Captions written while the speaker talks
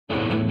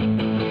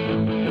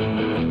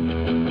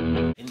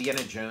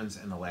Indiana Jones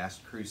and the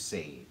Last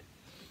Crusade.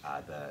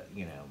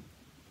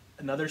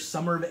 Another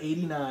summer of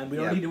 '89.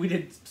 We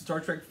did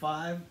Star Trek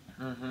V.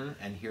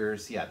 And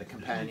here's the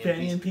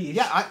companion piece.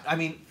 Yeah, I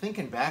mean,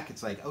 thinking back,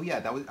 it's like, oh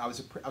yeah, I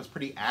was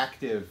pretty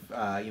active,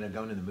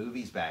 going to the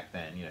movies back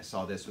then.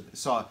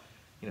 Saw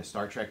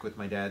Star Trek with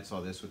my dad.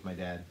 Saw this with my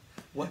dad.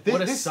 What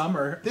a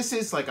summer! This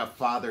is like a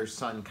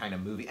father-son kind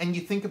of movie, and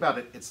you think about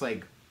it, it's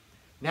like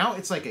now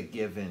it's like a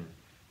given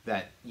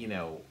that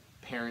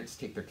parents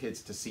take their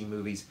kids to see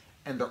movies,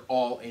 and they're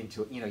all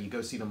into it. You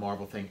go see the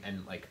Marvel thing,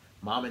 and like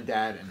mom and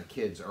dad and the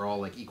kids are all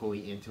like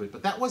equally into it.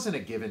 But that wasn't a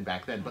given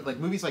back then. But like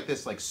movies like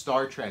this, like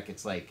Star Trek,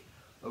 it's like,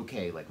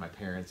 okay, like my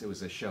parents, it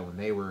was a show when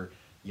they were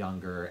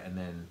younger, and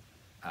then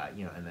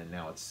and then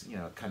now it's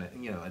kind of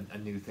a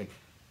new thing.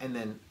 And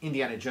then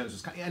Indiana Jones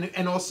was kind of,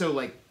 and also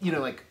like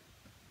like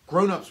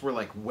grown-ups were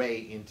like way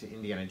into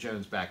Indiana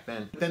Jones back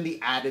then. But then the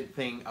added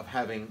thing of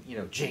having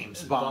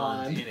James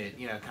Bond in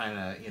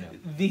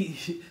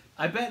it,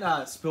 I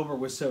bet Spielberg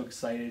was so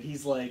excited.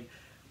 He's like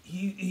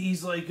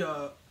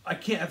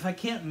if I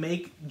can't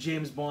make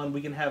James Bond,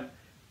 we can have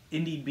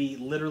Indy be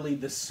literally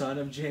the son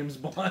of James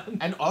Bond.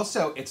 And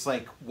also, it's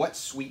like, what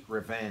sweet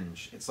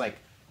revenge. It's like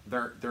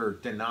they're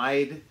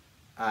denied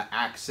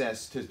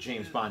access to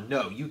James Bond.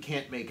 No, you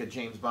can't make a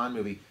James Bond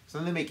movie. So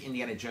then they make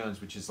Indiana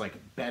Jones, which is like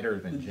better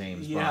than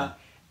James Bond.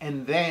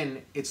 And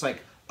then it's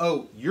like,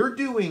 oh, you're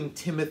doing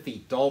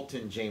Timothy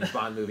Dalton James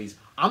Bond movies.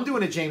 I'm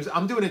doing a James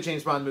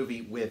Bond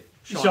movie with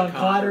Sean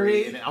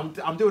Connery. And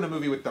I'm doing a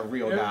movie with the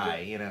real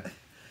guy.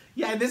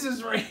 Yeah, this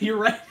is right. You're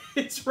right.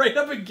 It's right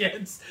up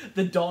against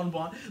the Dalton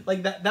Bond.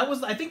 Like that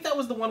was. I think that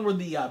was the one where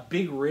the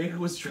big rig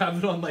was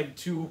traveling on like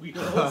 2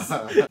 wheels.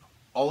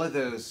 All of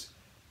those.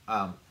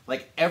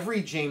 Like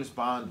every James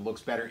Bond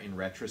looks better in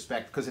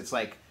retrospect because it's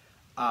like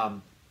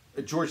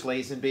George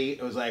Lazenby.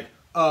 It was like,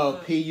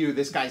 oh, PU,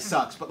 this guy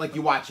sucks. But like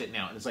you watch it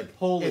now and it's like,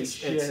 holy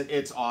shit,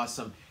 it's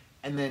awesome.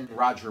 And then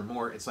Roger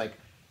Moore, it's like,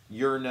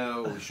 you're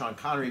no Sean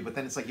Connery, but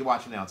then it's like you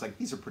watch him now, it's like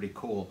these are pretty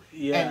cool.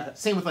 Yeah. And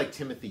same with like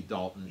Timothy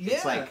Dalton. Yeah.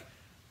 It's like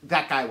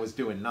that guy was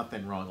doing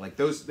nothing wrong. Like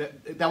that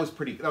was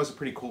a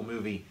pretty cool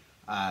movie.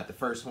 The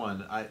first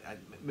one,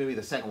 maybe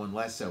the second one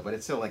less so, but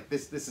it's still like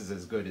this is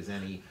as good as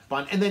any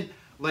Bond. And then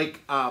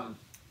like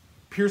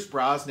Pierce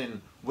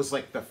Brosnan was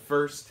like the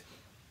first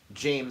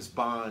James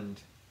Bond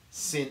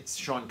since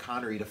Sean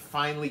Connery to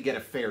finally get a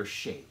fair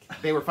shake.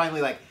 They were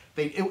finally like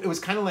it was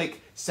kind of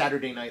like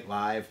Saturday Night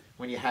Live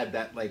when you had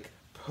that like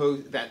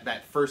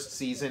that first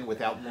season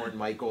without Lorne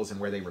Michaels and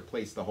where they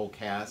replaced the whole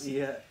cast.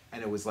 Yeah.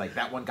 And it was like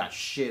that one got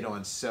shit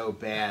on so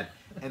bad.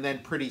 And then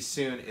pretty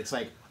soon it's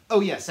like, oh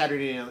yeah,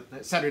 Saturday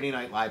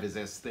Night Live is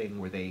this thing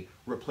where they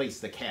replace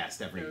the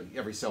cast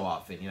every so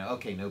often.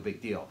 Okay, no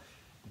big deal.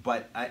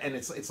 But and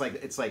it's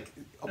like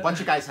a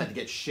bunch of guys had to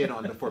get shit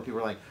on before people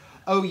were like,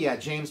 oh yeah,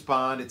 James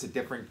Bond, it's a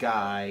different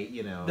guy.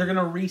 They're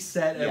gonna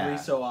reset every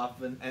so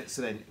often. And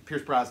so then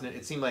Pierce Brosnan,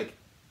 it seemed like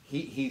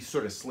he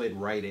sort of slid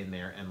right in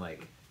there and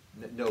like.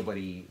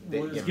 Nobody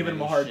was giving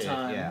him a hard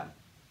time. Yeah.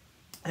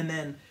 And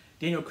then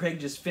Daniel Craig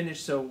just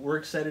finished, so we're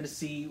excited to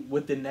see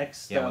what the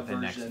next what version.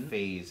 the next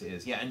phase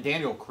is. Yeah, and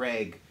Daniel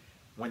Craig,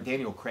 when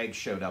Daniel Craig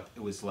showed up,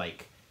 it was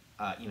like,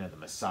 the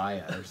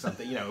Messiah or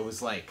something. It was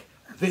like,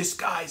 this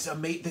guy's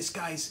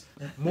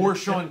more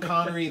Sean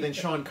Connery than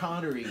Sean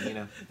Connery.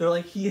 They're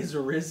like, he is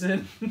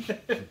risen.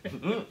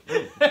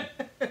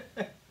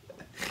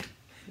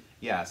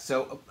 Yeah.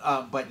 So,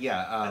 but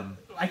yeah.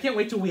 I can't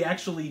wait till we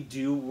actually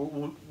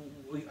do.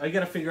 I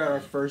gotta figure out our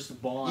first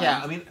Bond.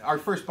 Yeah, I mean, our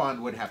first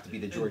Bond would have to be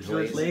the George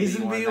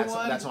Lazenby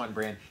one. That's on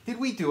brand.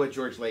 Did we do a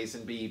George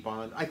Lazenby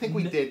Bond? I think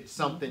we did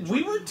something.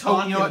 We were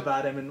talking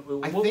about him, and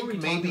what were we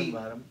talking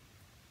about him?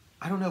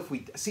 I don't know if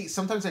we... See,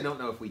 sometimes I don't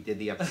know if we did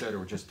the episode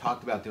or just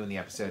talked about doing the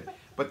episode,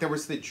 but there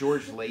was the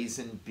George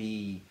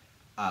Lazenby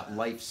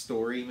life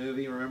story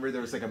movie. Remember? There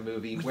was like a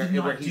movie where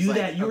he's like...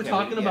 that. You were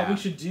talking about we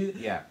should do...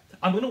 Yeah.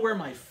 I'm going to wear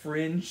my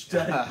fringed,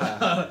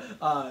 dyed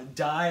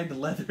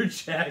leather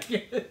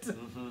jacket.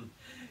 Mm-hmm.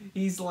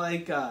 He's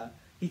like,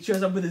 he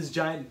shows up with his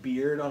giant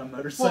beard on a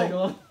motorcycle.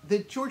 Well, the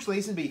George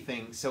Lazenby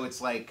thing, so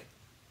it's like,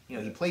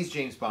 he plays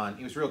James Bond.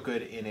 He was real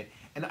good in it.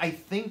 And I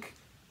think,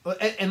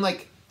 and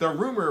like, the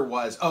rumor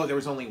was, oh, there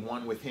was only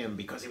one with him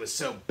because he was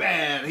so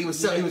bad. He was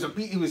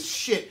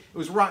shit. It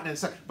was rotten and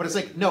stuff. But it's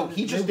like, no,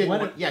 he just didn't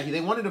want,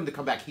 they wanted him to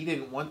come back. He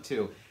didn't want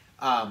to.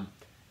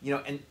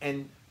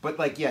 But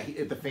like,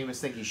 the famous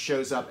thing, he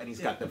shows up and he's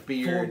got the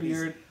beard. Full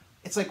beard.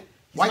 It's like,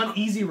 he's on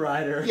Easy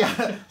Rider.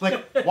 Yeah,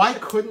 like, why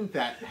couldn't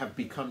that have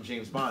become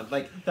James Bond?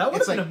 Like, that would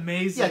have been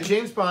amazing. Yeah,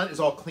 James Bond is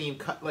all clean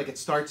cut. Like, it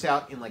starts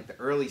out in like the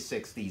early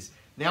 60s.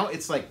 Now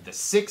it's like the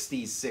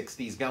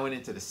 60s going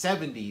into the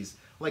 70s.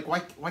 Like,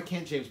 why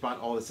can't James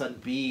Bond all of a sudden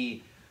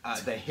be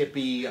the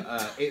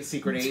hippie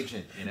secret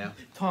agent?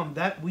 Tom,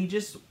 that we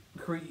just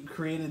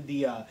created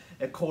the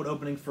a cold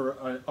opening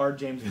for our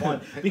James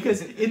Bond,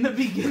 because in the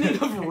beginning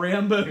of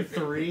Rambo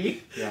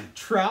 3,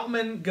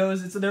 Troutman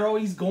goes, they're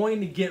always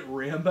going to get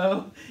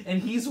Rambo,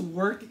 and he's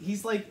working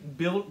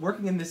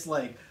in this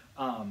like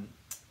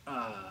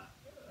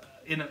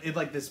in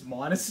like this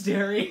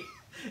monastery.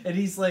 And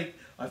he's like,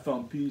 I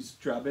found peace,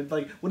 Troutman.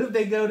 Like, what if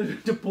they go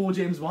to pull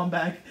James Bond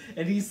back,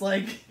 and he's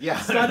like, yeah,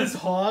 he's got his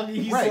hog.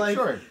 He's right, like,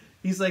 sure.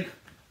 he's like,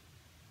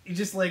 he's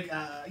just like,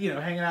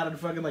 hanging out at a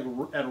fucking like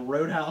at a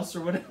roadhouse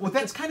or whatever. Well,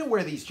 that's kind of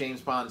where these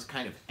James Bonds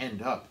kind of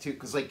end up too,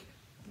 because like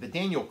the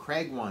Daniel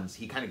Craig ones,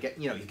 he kind of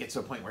he gets to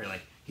a point where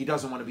like he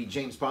doesn't want to be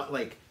James Bond,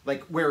 like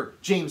where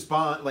James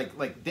Bond,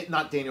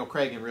 not Daniel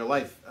Craig in real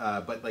life,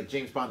 but like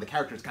James Bond, the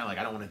character is kind of like,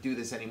 I don't want to do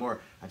this anymore.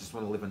 I just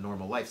want to live a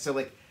normal life. So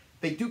like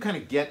they do kind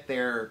of get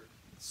there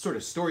sort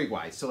of story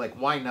wise. So like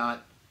why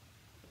not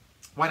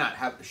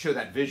show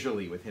that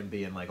visually with him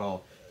being like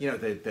all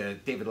the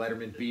David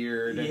Letterman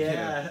beard. And,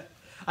 yeah.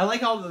 I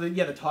like how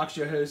the talk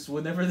show hosts,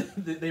 whenever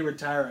they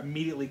retire,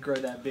 immediately grow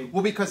that big.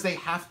 Well, because they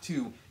have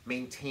to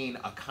maintain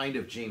a kind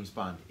of James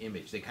Bond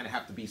image. They kind of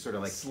have to be sort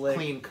of like slick,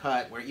 clean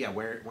cut,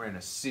 wearing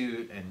a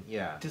suit, and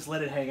just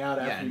let it hang out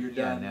after you're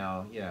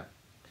done.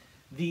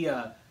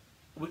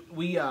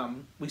 We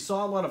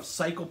saw a lot of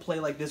cycle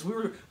play like this. We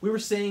were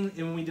saying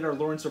when we did our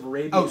Lawrence of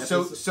Arabia. Oh,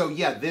 so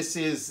yeah, this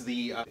is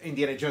the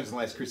Indiana Jones and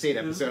the Last Crusade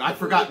episode. I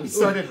forgot we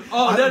started.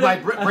 My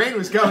brain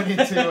was going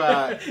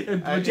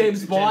into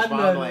James Bond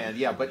land.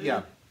 Yeah, but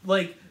yeah,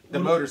 like the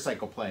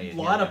motorcycle play. A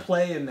lot of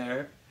play in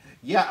there.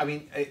 Yeah, I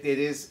mean, it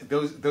is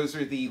those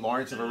are the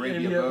Lawrence of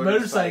Arabia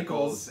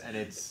motorcycles, and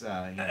it's.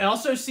 I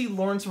also see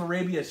Lawrence of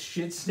Arabia's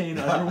shit stained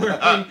underwear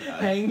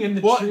hanging in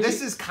the tree. Well,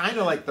 this is kind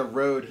of like the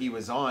road he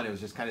was on. It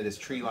was just kind of this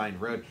tree-lined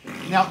road.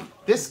 Now,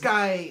 this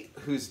guy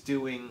who's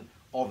doing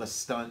all the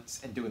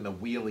stunts and doing the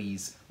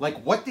wheelies,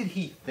 like, what did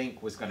he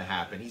think was going to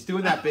happen? He's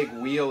doing that big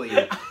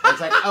wheelie.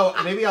 It's like, oh,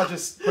 maybe I'll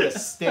just put a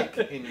stick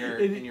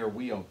in your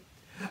wheel,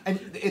 and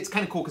it's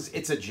kind of cool because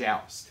it's a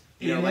joust.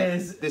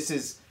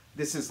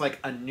 This is like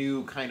a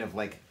new kind of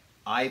like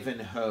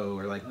Ivanhoe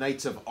or like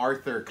Knights of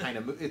Arthur kind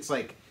of. It's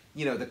like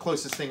the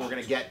closest thing we're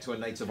gonna get to a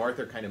Knights of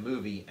Arthur kind of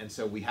movie, and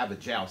so we have a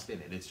joust in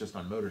it. It's just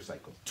on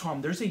motorcycles.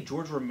 Tom, there's a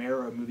George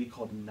Romero movie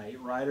called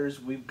Night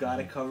Riders. We've got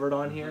it covered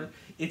on here.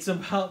 It's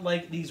about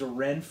like these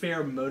Ren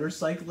Fair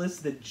motorcyclists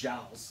that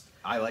joust.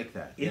 I like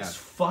that. It's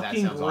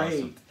fucking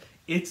great.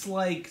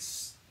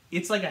 Awesome.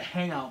 It's like a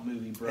hangout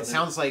movie, bro. It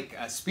sounds like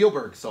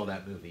Spielberg saw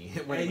that movie.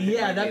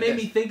 That made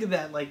me think of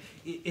that. Like,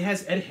 it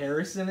has Ed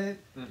Harris in it,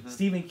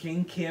 Stephen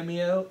King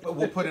cameo.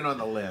 We'll put it on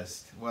the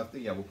list. We'll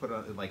put it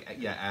on,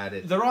 add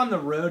it. They're on the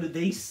road.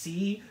 They're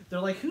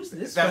like, who's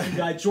this fucking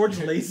guy? George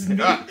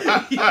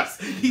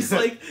Lazenby. he's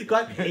like,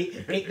 got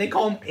they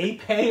call him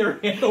Ape or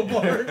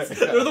handlebars.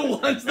 They're the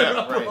ones that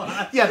are up a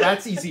lot. Yeah,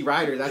 that's Easy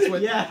Rider. That's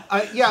what. Yeah.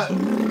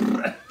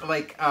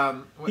 Like,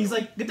 he's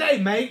like, good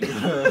day, mate.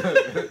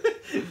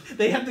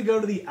 They have to go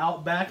to the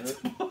Outback. We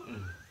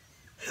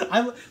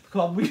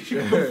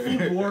should go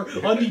food war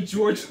on the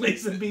George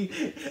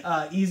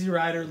Lazenby Easy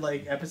Rider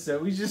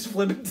episode. We just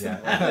flip it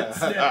to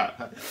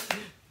that.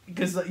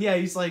 Because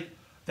he's like,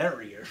 there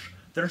he is.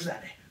 There's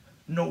that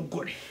no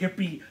good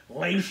hippie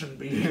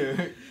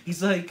Lazenby.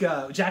 He's like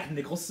Jack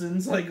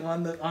Nicholson's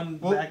on the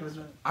back of his.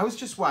 I was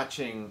just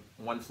watching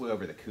One Flew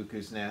Over the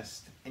Cuckoo's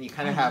Nest, and you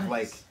kind of have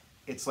nice.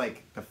 It's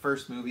like the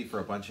first movie for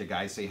a bunch of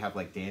guys, so you have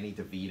like Danny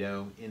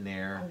DeVito in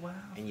there,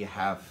 and you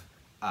have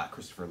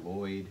Christopher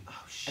Lloyd,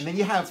 and then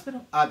you have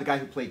the guy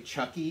who played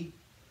Chucky,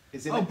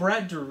 is in it.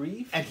 Brad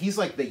Dourif, and he's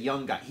like the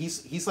young guy.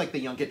 He's like the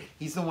young kid.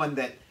 He's the one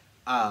that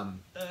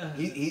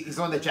he's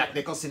the one that Jack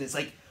Nicholson is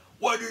like,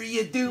 what are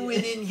you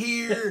doing in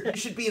here? You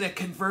should be in a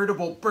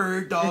convertible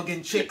bird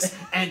dogging chicks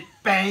and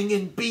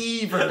banging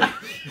beaver.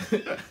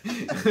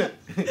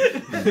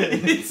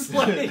 It's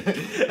like,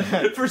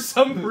 for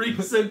some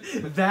reason,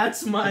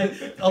 that's my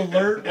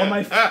alert on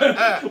my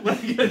phone when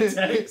I get a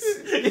text.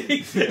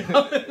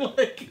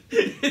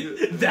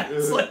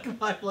 That's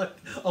like my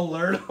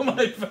alert on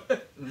my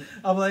phone.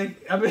 I'm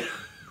like, I'm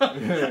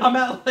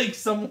at like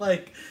some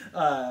like.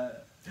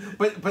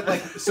 But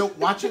like, so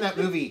watching that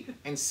movie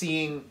and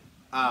seeing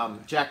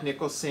Jack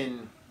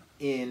Nicholson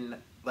in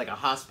like a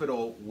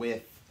hospital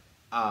with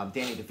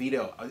Danny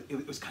DeVito,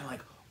 it was kind of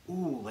like,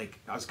 ooh, like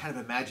I was kind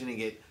of imagining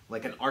it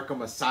like an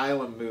Arkham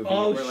Asylum movie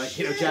where like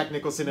Jack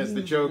Nicholson as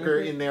the Joker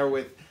in there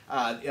with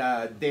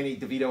Danny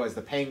DeVito as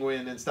the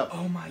Penguin and stuff.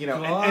 Oh my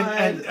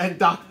god! And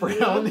Doc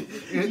Brown.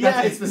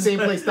 It's the same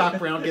place Doc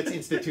Brown gets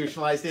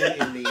institutionalized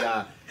in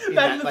the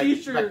Back to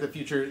the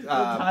Future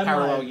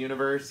parallel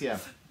universe. Yeah.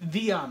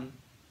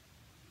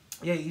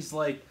 He's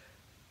like.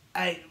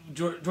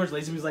 George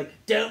Lazenby's like,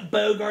 don't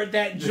bogart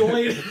that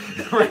joint.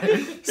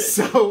 Right.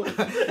 So, wait,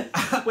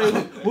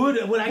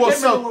 I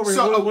can't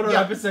remember what our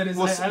episode is.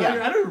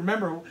 I don't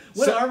remember.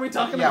 What are we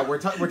talking about? Yeah,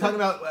 we're talking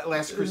about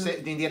Last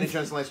Crusade, Indiana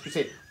Jones and Last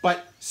Crusade.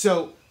 But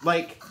so,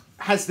 like,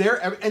 has there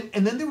ever?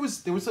 And then there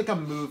was like a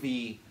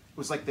movie. It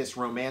was like this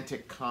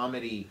romantic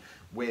comedy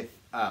with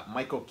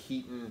Michael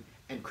Keaton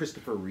and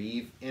Christopher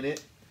Reeve in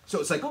it. So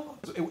it's like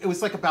it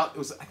was like about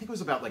I think it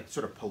was about like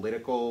sort of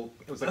political.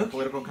 It was like a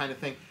political kind of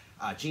thing.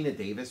 Gina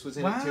Davis was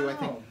in it too, I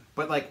think.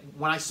 But like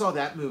when I saw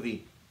that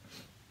movie,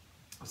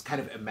 I was kind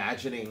of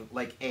imagining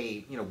like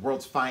a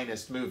world's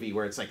finest movie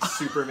where it's like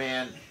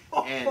Superman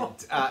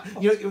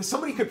And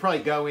somebody could probably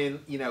go in,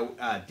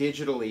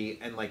 digitally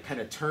and like kind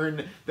of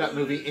turn that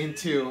movie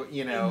into,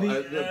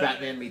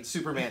 Batman meets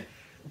Superman.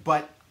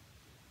 But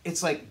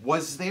it's like,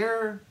 was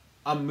there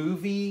a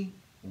movie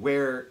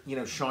where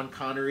Sean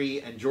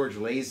Connery and George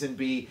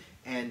Lazenby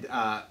and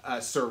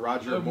Sir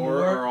Roger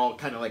Moore are all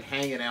kind of like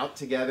hanging out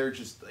together,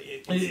 just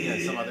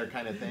some other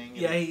kind of thing?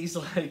 Yeah, he's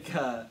like,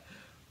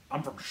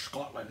 I'm from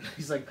Scotland.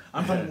 He's like,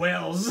 I'm from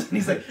Wales. And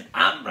he's like,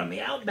 I'm from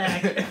the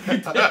Outback.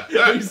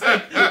 He's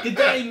like, good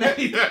day,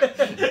 mate.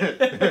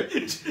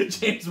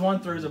 James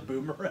Bond throws a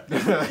boomerang.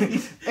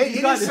 He's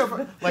got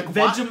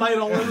Vegemite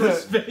all over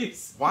his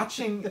face.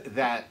 Watching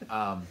that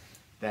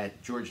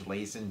George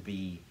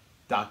Lazenby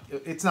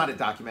it's not a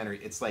documentary.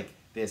 It's like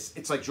this.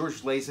 It's like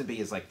George Lazenby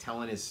is like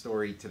telling his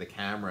story to the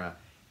camera,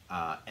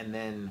 and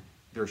then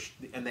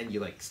you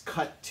like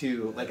cut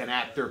to like an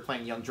actor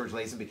playing young George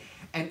Lazenby,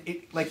 and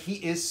it like he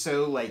is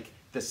so like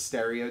the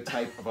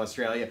stereotype of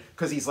Australia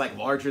because he's like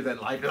larger than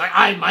life. He's like,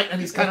 I might, and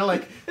he's kind of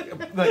like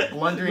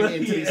blundering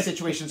into these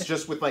situations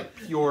just with like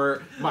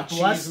pure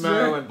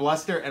machismo and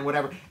bluster and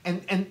whatever,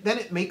 and then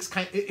it makes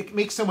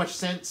so much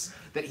sense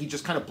that he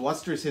just kind of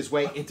blusters his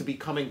way into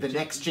becoming the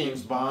next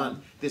James Bond,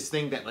 this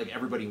thing that like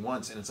everybody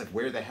wants, and it's like,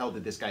 where the hell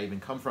did this guy even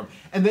come from?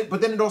 But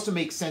then it also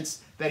makes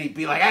sense that he'd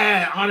be like,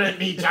 honor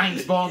me,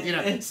 James Bond,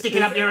 stick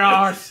it up your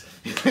arse.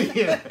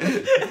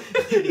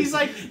 He's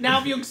like,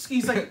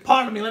 he's like,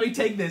 pardon me, let me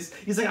take this.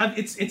 He's like,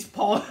 it's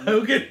Paul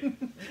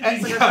Hogan.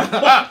 He's like,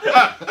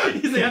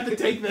 I have to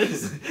take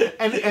this.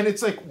 And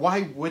it's like,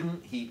 why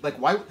wouldn't he?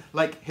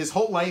 Like his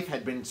whole life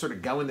had been sort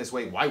of going this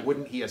way. Why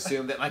wouldn't he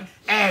assume that like,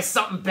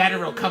 something better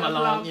will come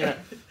along?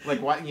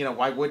 Like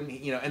why wouldn't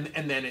he?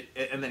 And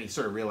then he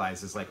sort of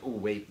realizes like, oh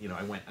wait,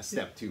 I went a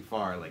step too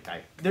far. Like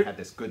I had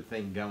this good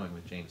thing going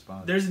with James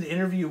Bond. There's an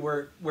interview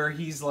where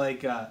he's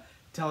like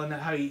telling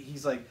how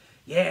he's like,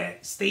 yeah,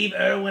 Steve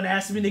Irwin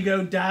asked me to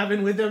go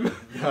diving with him.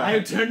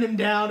 I turned him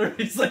down. Or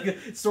it's like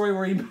a story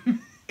where he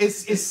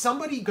is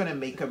somebody gonna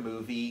make a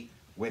movie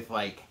with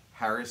like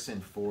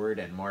Harrison Ford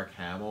and Mark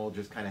Hamill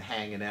just kind of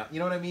hanging out? You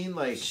know what I mean?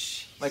 Like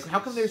how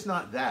come there's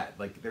not that?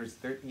 Like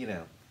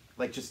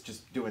like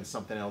just doing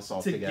something else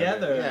all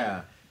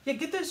together. Yeah,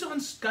 get those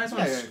guys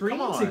on screen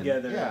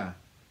together. Yeah,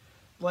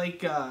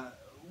 like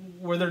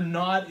where they're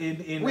not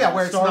in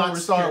where it's not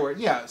Star Wars.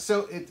 Yeah,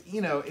 so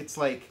it's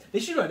like they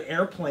should do an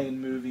airplane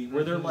movie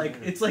where they're like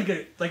it's like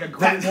a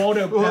Great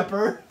Waldo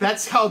Pepper.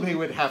 That's how they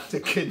would have to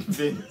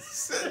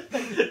convince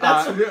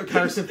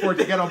Harrison Ford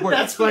to get on board.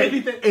 That's like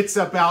it's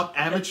about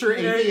amateur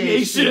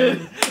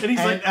aviation, and he's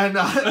like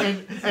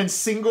and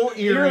single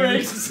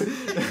earrings.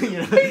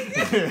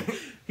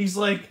 He's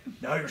like,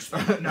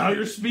 now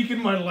you're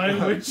speaking my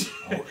language.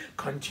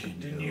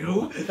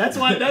 Continue. That's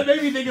why that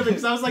made me think of it,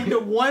 because I was like, the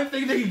one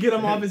thing that could get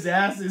him off his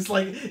ass is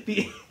like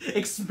the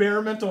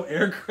experimental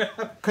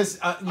aircraft. Because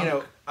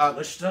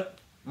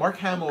Mark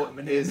Hamill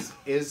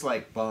is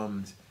like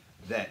bummed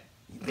that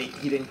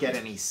he didn't get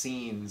any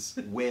scenes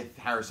with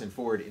Harrison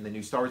Ford in the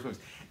new Star Wars movies,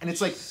 and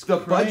it's like the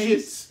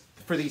budgets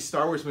for these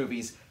Star Wars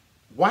movies.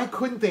 Why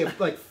couldn't they have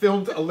like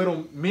filmed a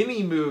little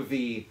mini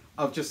movie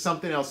of just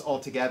something else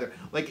altogether?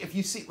 Like if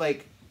you see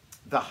like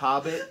The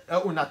Hobbit,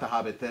 or not The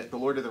Hobbit, the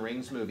Lord of the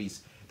Rings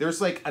movies,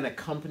 there's like an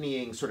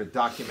accompanying sort of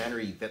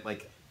documentary that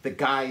like the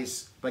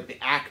guys, like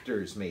the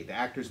actors made. The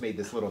actors made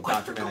this little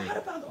documentary. I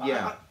forgot about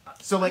yeah.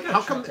 So like,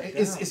 how come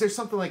is there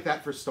something like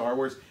that for Star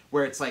Wars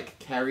where it's like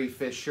Carrie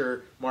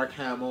Fisher, Mark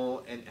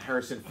Hamill, and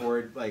Harrison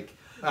Ford like?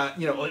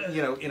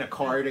 In a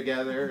car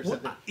together or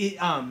something.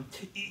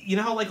 You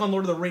know how like on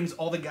Lord of the Rings,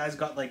 all the guys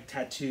got like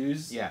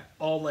tattoos. Yeah.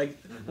 All like,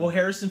 well,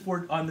 Harrison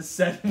Ford on the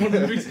set of one of the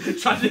movies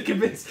tried to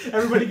convince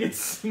everybody to get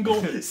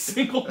single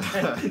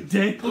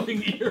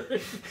dangling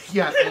earrings.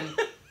 Yeah, and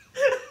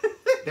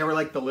they were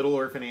like the Little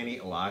Orphan Annie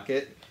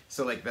locket.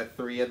 So like the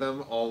three of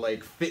them all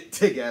like fit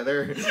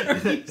together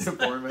to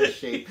form a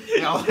shape.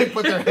 They all like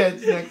put their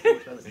heads next to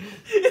each other.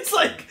 It's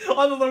like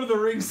on the Lord of the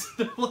Rings,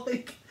 they're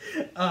like,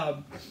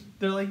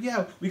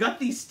 yeah, we got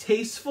these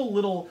tasteful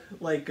little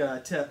like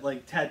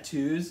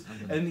tattoos,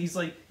 and he's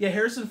like, yeah,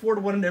 Harrison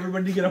Ford wanted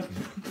everybody to get a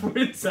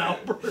Prince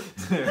Albert.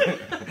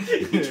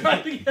 He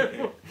tried to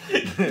get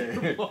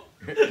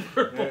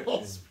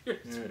purple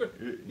spears.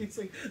 He's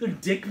like, they're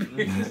dick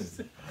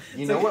beers.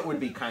 You know what would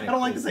be kind of I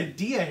don't like this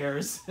idea,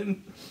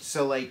 Harrison.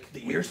 So like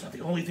the ear's not the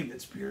only thing that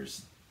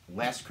spears.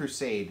 Last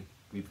Crusade,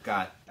 we've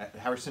got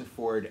Harrison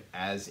Ford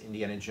as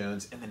Indiana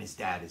Jones, and then his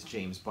dad is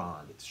James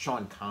Bond. It's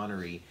Sean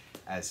Connery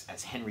as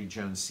Henry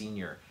Jones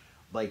Sr.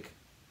 Like,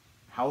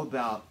 how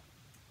about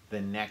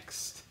the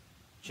next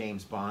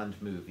James Bond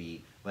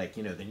movie? Like,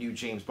 the new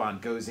James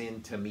Bond goes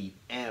in to meet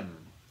M,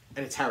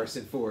 and it's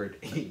Harrison Ford.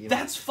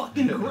 That's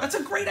fucking that's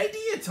a great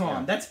idea,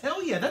 Tom. Yeah. That's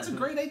hell yeah. That's a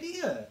great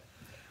idea.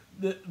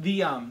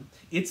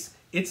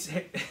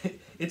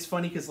 It's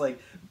funny because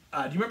like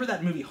do you remember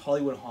that movie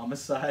Hollywood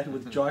Homicide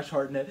with Josh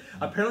Hartnett?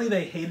 Apparently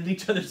they hated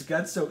each other's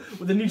guts, so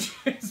with the new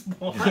James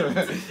Bond,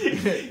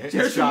 it's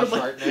Josh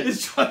Hartnett.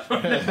 It's Josh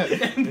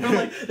Hartnett.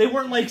 And they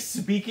weren't like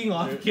speaking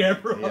off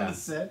camera on the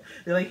set.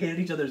 They like hated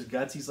each other's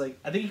guts. He's like,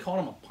 I think he called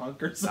him a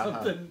punk or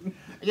something.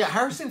 Yeah,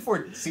 Harrison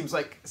Ford seems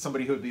like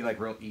somebody who would be like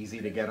real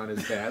easy to get on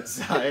his bad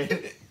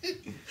side.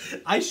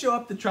 I show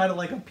up to try to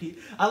like appeal.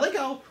 I like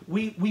how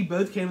we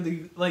both came to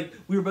the, like,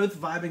 we were both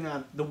vibing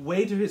on the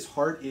way to his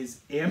heart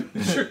is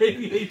amateur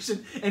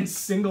aviation and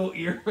single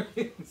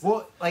earrings.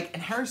 Well, like,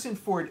 and Harrison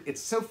Ford,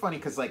 it's so funny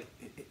because like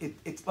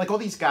it's like all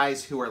these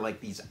guys who are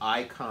like these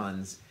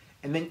icons,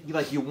 and then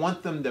you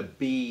want them to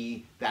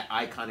be that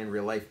icon in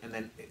real life, and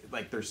then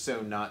like they're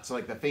so not. So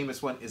like the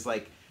famous one is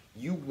like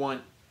you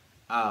want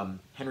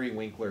Henry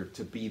Winkler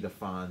to be the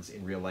Fonz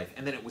in real life,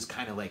 and then it was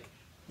kind of like,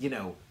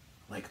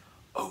 like,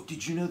 oh,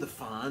 did you know the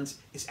Fonz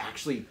is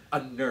actually a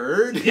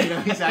nerd?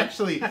 He's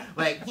actually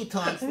like, he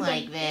talks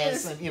like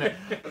this, and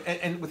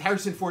and with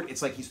Harrison Ford,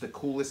 it's like he's the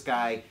coolest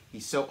guy.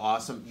 He's so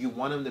awesome. You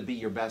want him to be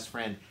your best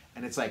friend,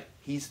 and it's like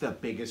he's the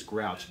biggest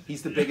grouch.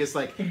 He's the biggest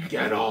like,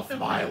 get off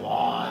my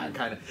lawn,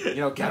 kind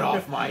of, get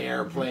off my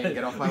airplane,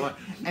 get off my lawn,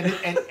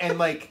 and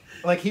like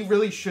he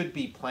really should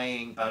be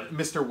playing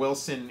Mr.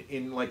 Wilson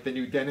in like the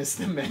new Dennis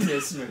the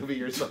Menace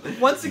movie or something.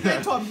 Once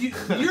again, Tom,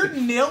 you're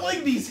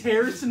nailing these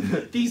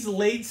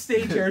late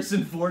stage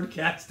Harrison Ford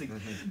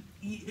castings.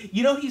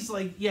 He's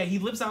like, he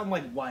lives out in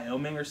like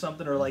Wyoming or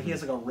something, or like he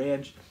has like a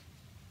ranch,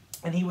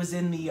 and he was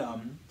in the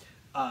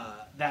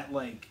that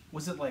like,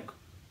 was it like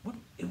what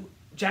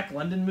Jack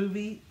London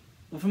movie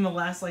from the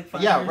last like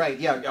 5 years? Yeah, right.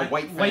 Yeah,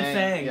 White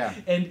Fang. Yeah.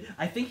 And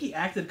I think he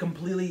acted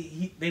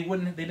completely. They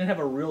didn't have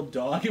a real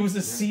dog. It was a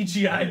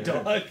CGI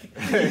dog.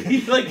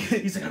 He's like,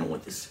 I don't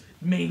want this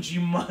mangy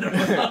mud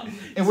around.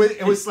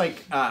 It was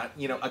like a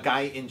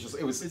guy in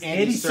it was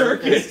Andy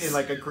Serkis in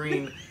like a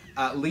green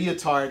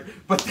leotard,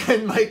 but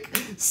then like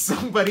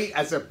somebody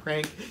as a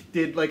prank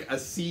did like a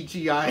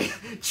CGI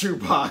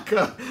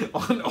Chewbacca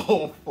on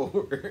all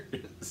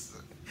fours.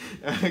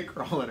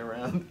 Crawling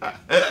around.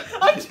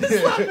 I'm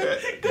just laughing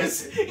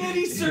because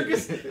Andy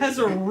Serkis has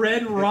a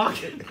red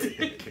rocket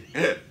dick.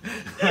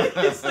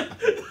 It's like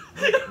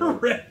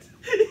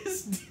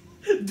his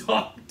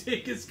dog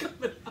dick is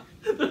coming out.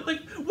 They're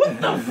like, what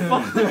the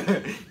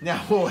fuck?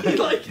 Now,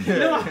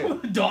 I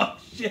want dog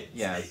shit.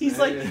 Yes. He's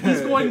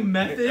going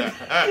method,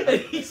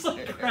 and he's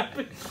like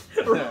wrapping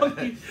around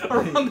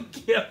the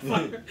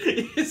campfire.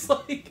 It's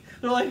like,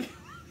 they're like,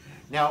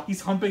 now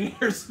he's humping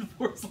Harrison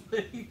Ford's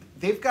leg.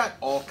 They've got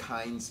all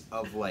kinds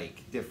of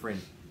like different,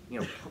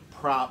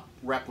 prop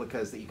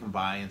replicas that you can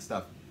buy and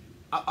stuff.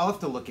 I'll have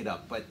to look it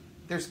up, but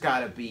there's got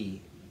to be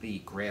the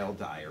Grail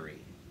Diary.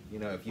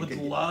 If you would could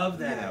love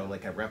that.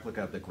 Like a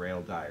replica of the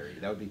Grail Diary,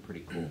 that would be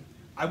pretty cool.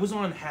 I was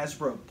on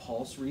Hasbro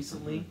Pulse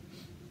recently,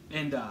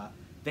 and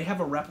they have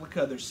a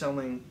replica they're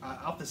selling. I'll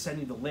have to send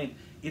you the link.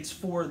 It's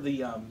for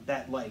the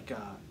that like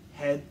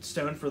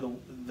headstone for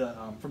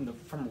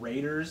from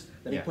Raiders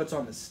that he puts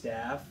on the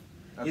staff.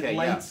 Okay, it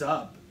lights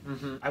up.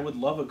 Mm-hmm. I would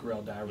love a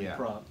Grail Diary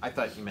prop. I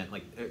thought you meant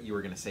like you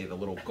were gonna say the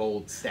little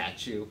gold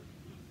statue.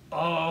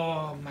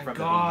 Oh my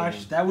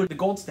gosh, the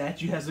gold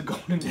statue has a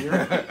golden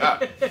ear.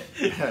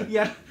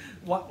 Yeah,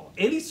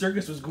 Andy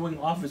Serkis was going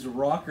off his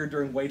rocker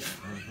during White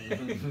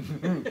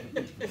Fang.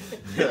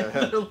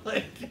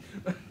 Like,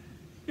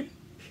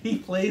 he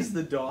plays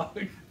the dog.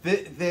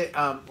 The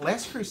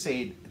Last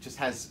Crusade just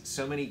has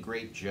so many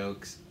great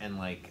jokes, and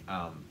like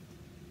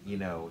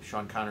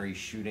Sean Connery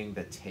shooting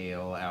the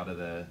tail out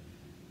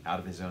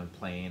of his own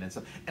plane and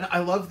stuff. And I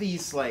love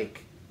these,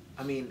 like,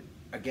 I mean,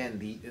 again,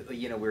 we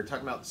were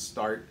talking about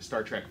Star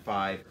Trek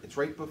V. It's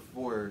right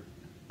before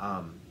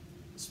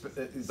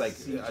it's like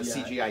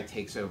CGI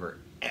takes over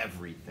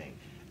everything,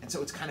 and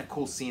so it's kind of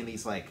cool seeing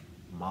these like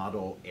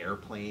model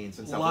airplanes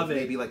and stuff. Love with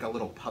it. Maybe like a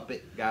little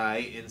puppet guy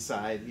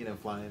inside,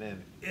 flying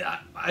in. Yeah,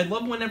 I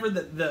love whenever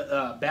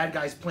the bad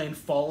guy's plane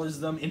follows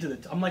them into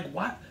the. I'm like,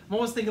 what? I'm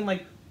always thinking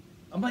like,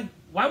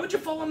 why would you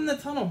follow him in the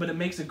tunnel? But it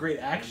makes a great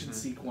action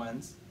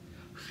sequence.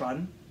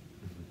 Son,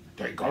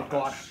 they got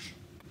us.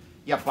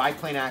 Yeah,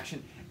 biplane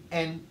action,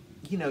 and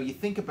you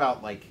think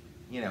about like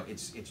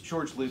it's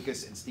George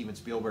Lucas and Steven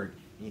Spielberg,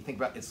 and you think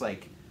about it's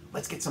like,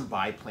 let's get some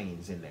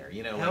biplanes in there.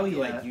 Hell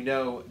yeah.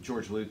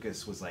 George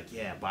Lucas was like,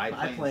 yeah,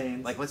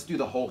 biplanes. Like, let's do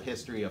the whole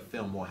history of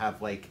film. We'll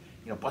have like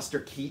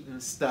Buster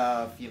Keaton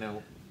stuff.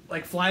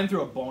 Like flying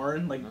through a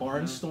barn, like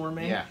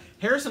barnstorming. Yeah.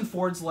 Harrison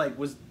Ford's like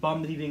was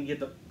bummed that he didn't get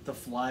to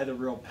fly the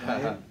real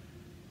plane.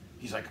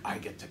 He's like, I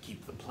get to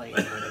keep the plane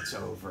when it's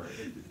over.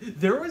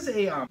 There was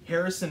a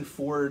Harrison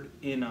Ford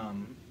in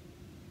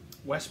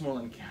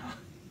Westmoreland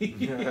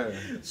County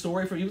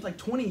story for, he was like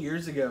 20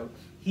 years ago.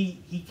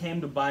 He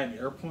came to buy an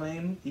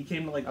airplane. He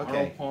came to like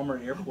Arnold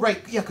Palmer Airport.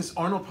 Right, yeah, because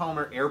Arnold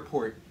Palmer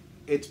Airport,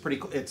 it's pretty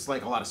cool. It's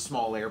like a lot of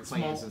small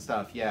airplanes and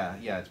stuff. Yeah,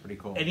 it's pretty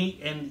cool.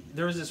 And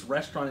there was this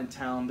restaurant in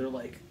town. They're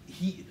like,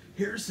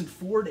 Harrison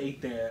Ford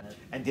ate there.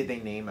 And did they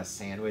name a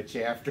sandwich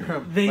after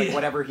him? Like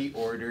whatever he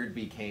ordered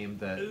became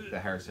the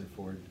Harrison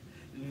Ford.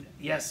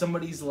 Yeah,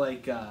 somebody's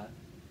like,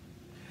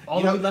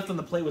 All that we left on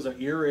the plate was our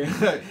earring.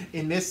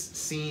 In this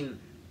scene,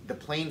 the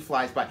plane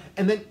flies by,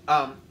 and then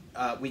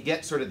we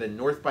get sort of the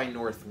north by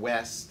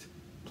northwest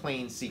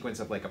plane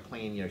sequence of like a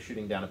plane,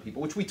 shooting down at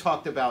people, which we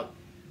talked about,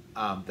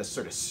 the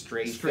sort of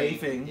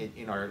strafing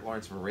in our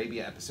Lawrence of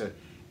Arabia episode.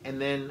 And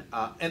then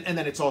and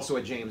then it's also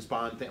a James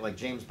Bond thing. Like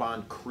James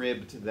Bond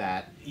cribbed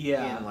that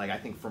in like I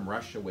think From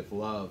Russia with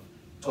Love,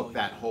 took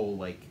that whole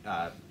like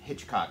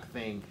Hitchcock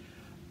thing,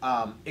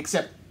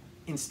 except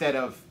instead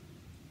of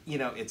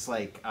it's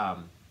like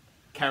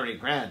Cary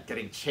Grant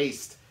getting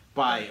chased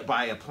by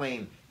a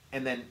plane,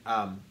 and then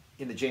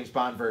in the James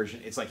Bond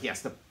version it's like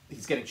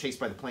he's getting chased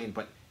by the plane,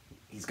 but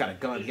he's got a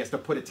gun. He has to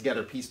put it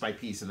together piece by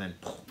piece and then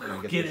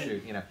get to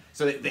shoot.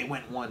 So they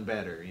went one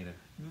better.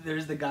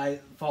 There's the guy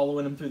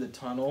following him through the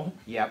tunnel.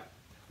 Yep.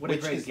 What a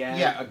great gag.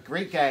 Yeah, a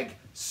great gag.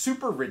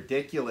 Super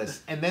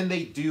ridiculous. And then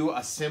they do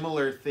a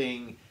similar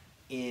thing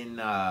in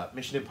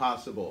Mission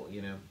Impossible,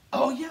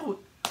 Oh, yeah.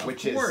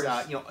 Which is,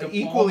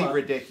 equally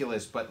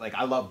ridiculous, but, like,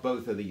 I love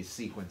both of these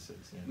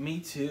sequences. Me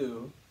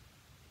too.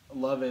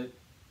 Love it.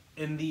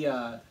 In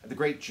the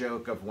great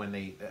joke of when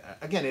they...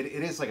 again, it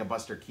is like a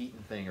Buster Keaton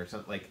thing or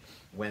something, like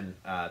when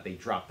they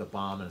drop the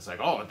bomb and it's like,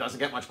 oh, it doesn't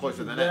get much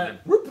closer than that. And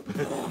then, whoop!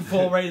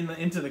 Fall right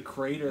into the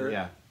crater.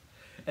 Yeah.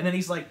 And then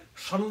he's like,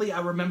 suddenly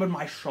I remembered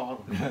my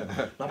song.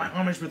 That my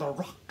homage with the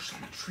rocks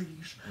and the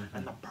trees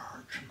and the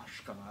birds in the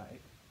sky.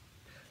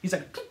 He's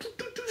like...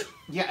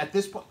 Yeah, at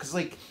this point, because,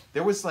 like,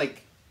 there was,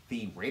 like,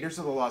 the Raiders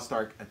of the Lost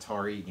Ark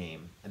Atari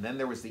game, and then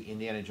there was the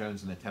Indiana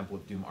Jones and the Temple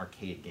of Doom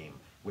arcade game,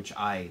 which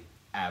I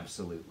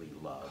absolutely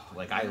loved.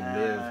 Like, I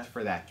lived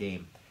for that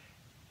game.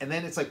 And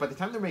then it's like, by the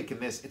time they're making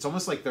this, it's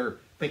almost like they're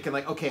thinking,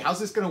 like, okay, how's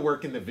this going to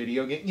work in the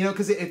video game?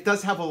 Because it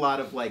does have a lot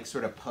of, like,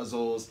 sort of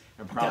puzzles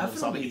and problem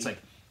solving. It's like,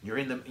 you're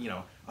in the,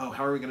 oh,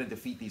 how are we going to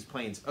defeat these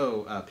planes?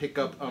 Oh, pick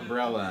up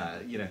umbrella,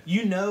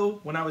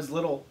 when I was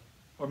little,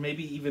 or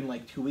maybe even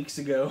like 2 weeks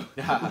ago,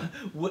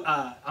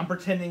 I'm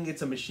pretending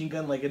it's a machine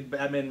gun like in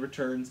Batman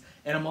Returns,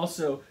 and I'm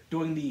also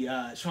doing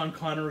the Sean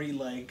Connery,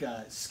 like,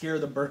 scare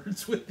the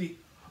birds with the...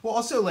 Well,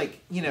 also,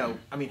 like,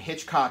 I mean,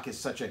 Hitchcock is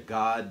such a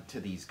god to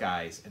these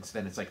guys, and so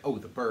then it's like, oh,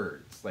 the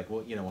birds. Like,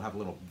 we'll have a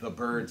little the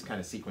birds kind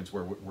of sequence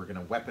where we're going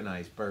to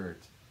weaponize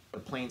birds. The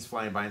plane's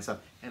flying by and stuff,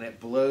 and it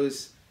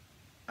blows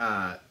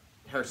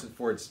Harrison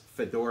Ford's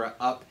fedora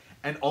up,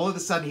 and all of a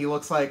sudden he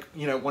looks like,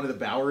 one of the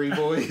Bowery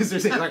Boys or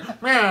something. Like,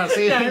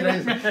 see,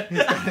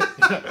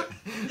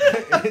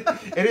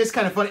 it is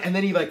kind of funny, and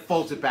then he, like,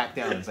 folds it back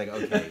down. It's like,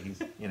 okay,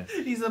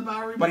 he's a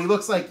Bowery Boy. But he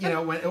looks like,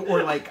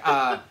 or like...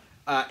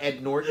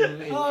 Ed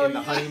Norton in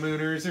The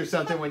Honeymooners or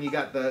something, when you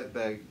got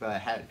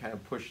the hat kind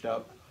of pushed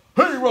up.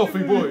 Hey,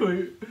 Ralphie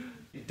boy!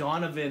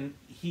 Donovan,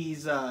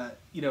 he's,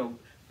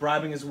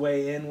 bribing his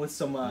way in with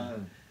some,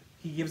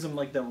 he gives him,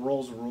 like, the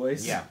Rolls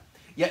Royce. Yeah.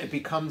 Yeah, it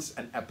becomes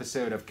an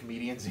episode of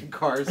comedians in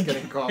cars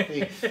getting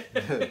coffee.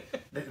 And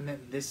then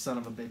this son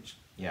of a bitch.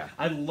 Yeah.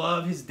 I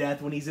love his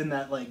death when he's in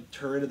that, like,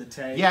 turret of the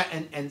tank. Yeah,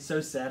 and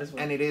so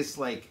satisfying. And it is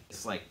like,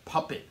 it's like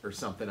Puppet or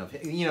something of,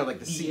 like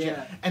the CGI.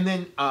 Yeah. And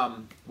then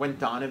when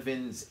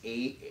Donovan's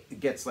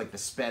gets, like, the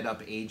sped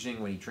up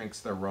aging when he drinks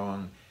the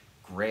wrong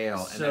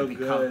Grail, and then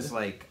becomes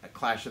like a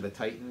Clash of the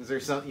Titans or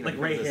something. Like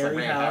Ray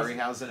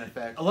Harryhausen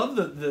effect. I love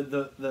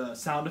the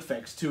sound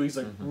effects too. He's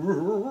like,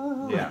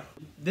 yeah.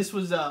 This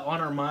was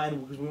on our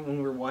mind when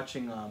we were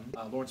watching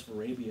Lawrence of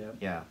Arabia.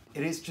 Yeah,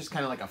 it is just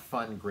kind of like a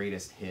fun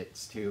greatest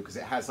hits too, because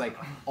it has like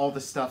all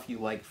the stuff you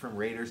liked from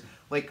Raiders.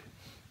 Like,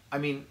 I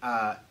mean,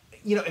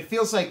 it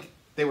feels like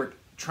they were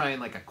trying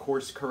like a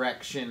course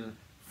correction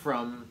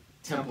from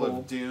Temple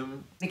of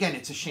Doom. Again,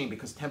 it's a shame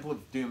because Temple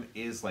of Doom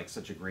is like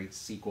such a great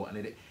sequel, and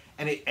it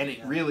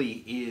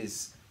really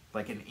is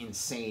like an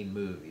insane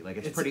movie. Like,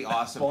 it's pretty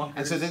awesome. Bonkers.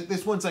 And so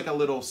this one's like a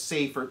little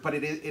safer, but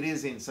it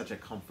is in such a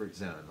comfort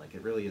zone. Like,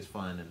 it really is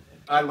fun. And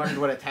I learned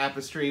what a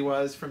tapestry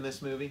was from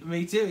this movie.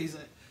 Me too. He's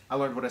like, I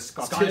learned what a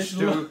Scottish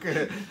Duke.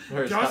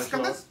 You're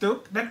Scottish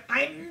Duke, then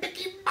I'm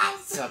Mickey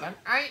Mouse. Yeah, then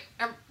I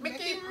am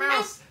Mickey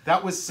Mouse.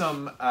 That was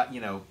some,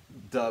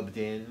 dubbed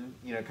in,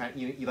 kind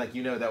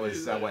of, that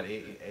was what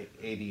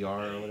ADR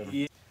or whatever.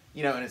 Yeah.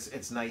 And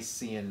it's nice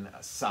seeing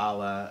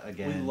Sala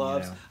again. We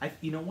love.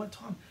 You know what,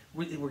 Tom?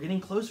 We're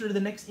getting closer to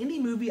the next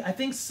indie movie. I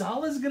think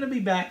Sala's gonna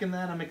be back in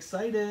that. I'm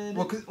excited.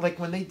 Well, cause like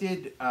when they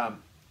did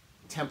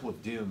Temple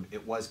of Doom,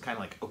 it was kind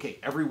of like, okay,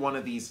 every one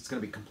of these, it's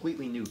gonna be a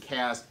completely new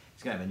cast.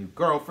 He's gonna have a new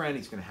girlfriend.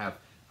 He's gonna have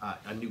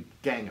a new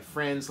gang of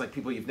friends, like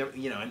people you've never,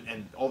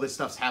 and all this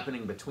stuff's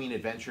happening between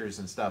adventures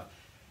and stuff.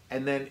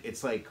 And then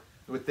it's like,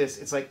 with this,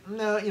 it's like,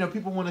 no,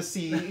 people want to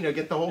see,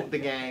 get the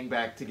gang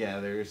back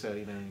together. So,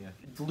 yeah.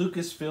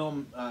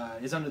 Lucasfilm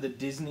is under the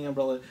Disney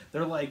umbrella.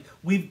 They're like,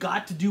 we've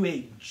got to do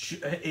a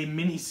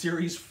mini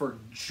series for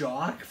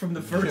Jock from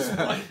the first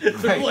one.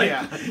 Right, like,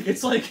 yeah.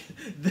 It's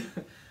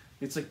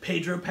like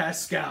Pedro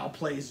Pascal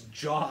plays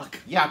Jock.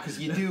 Yeah, because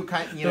you do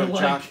kind of,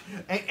 Jock.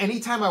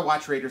 Anytime I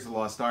watch Raiders of the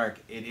Lost Ark,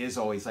 it is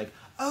always like,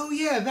 oh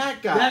yeah,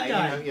 that guy. That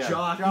guy,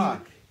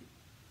 Jock.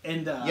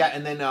 And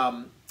and then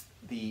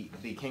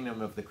the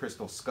Kingdom of the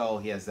Crystal Skull,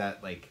 he has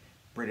that like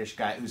British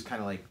guy who's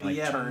kind of like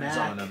turns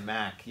Mac. on a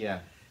Mac. Yeah.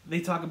 they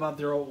talk about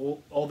their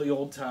all the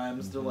old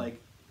times. They're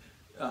like,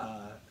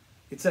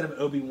 instead of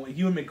Obi-Wan,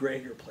 Ewan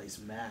McGregor plays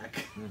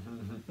Mac.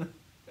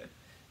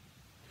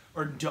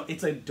 Or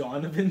it's a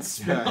Donovan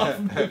spin-off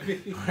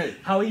movie. Right.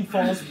 How he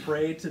falls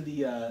prey to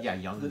the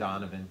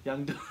Donovan.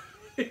 Young Donovan.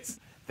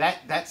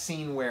 That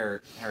scene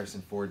where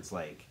Harrison Ford's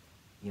like,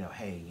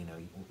 hey,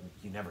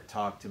 you never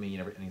talk to me, you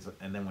never,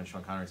 and then when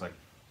Sean Connery's like,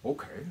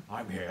 okay,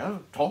 I'm here,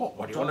 talk.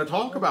 What do you want to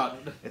talk about?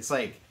 It's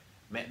like,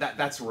 man,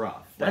 that's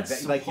rough.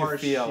 That's like you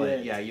feel shit.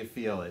 it. Yeah, you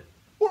feel it.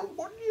 What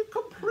are you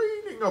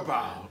complaining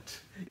about?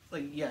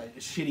 Like, yeah,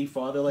 shitty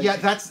father. Like, yeah,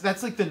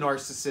 that's like the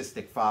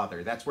narcissistic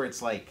father. That's where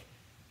it's like,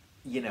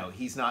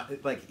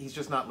 he's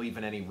just not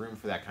leaving any room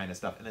for that kind of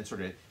stuff, and then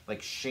sort of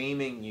like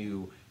shaming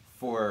you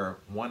for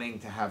wanting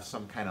to have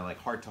some kind of like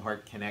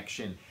heart-to-heart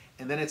connection.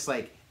 And then it's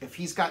like, if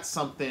he's got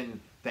something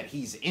that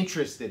he's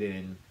interested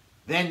in,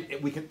 then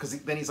we can, because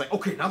then he's like,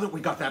 okay, now that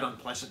we got that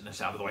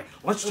unpleasantness out of the way,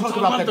 let's talk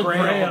about the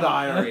Grail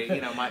Diary.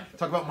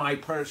 Talk about my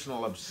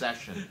personal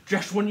obsession.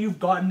 Just when you've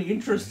gotten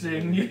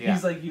interesting,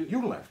 he's like,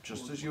 you left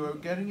just as you were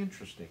getting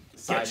interesting.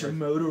 Get your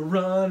motor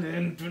run,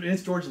 and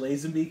it's George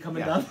Lazenby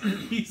coming down.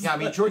 I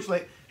mean, George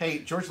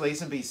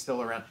Lazenby's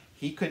still around.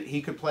 He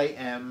could play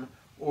M.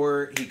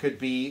 Or he could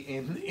be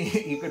in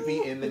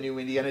the new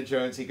Indiana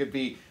Jones. He could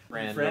be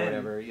Rand or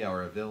whatever,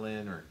 or a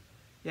villain, or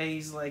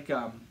he's like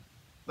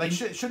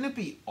shouldn't it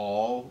be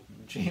all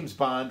James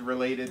Bond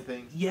related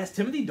things? Yes,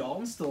 Timothy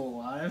Dalton's still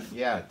alive.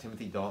 Yeah,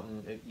 Timothy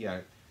Dalton.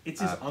 It's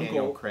his uncle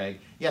Daniel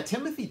Craig. Yeah,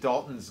 Timothy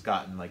Dalton's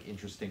gotten like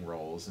interesting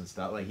roles and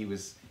stuff. Like he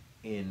was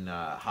in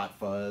Hot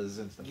Fuzz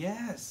and stuff.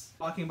 Yes.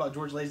 Talking about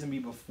George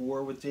Lazenby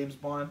before with James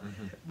Bond,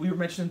 we were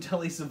mentioning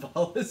Telly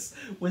Savalas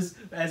was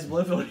as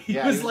Blofeld. He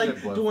was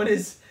like doing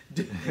his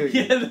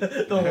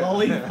the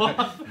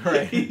lollipop.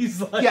 Right. He's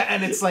like,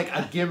 and it's like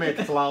a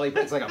gimmick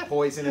lollipop. It's like a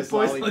poisonous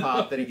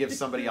lollipop that he gives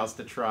somebody else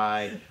to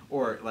try,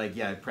 or like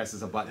it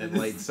presses a button and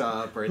lights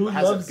up, or it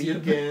has a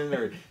beacon,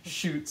 or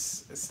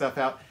shoots stuff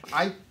out.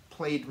 I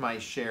played my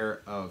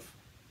share of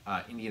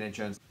Indiana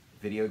Jones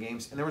video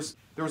games, and there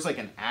was like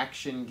an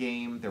action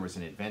game, there was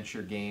an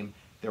adventure game,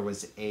 there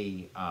was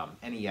a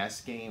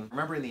NES game.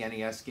 Remember in the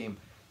NES game,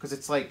 because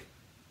it's like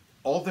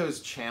all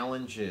those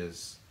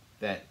challenges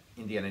that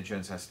Indiana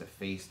Jones has to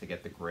face to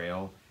get the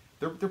Grail,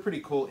 they're pretty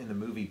cool in the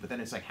movie, but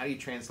then it's like, how do you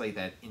translate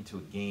that into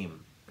a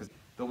game? Because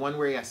the one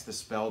where he has to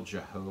spell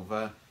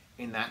Jehovah,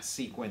 in that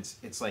sequence,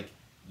 it's like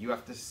you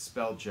have to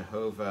spell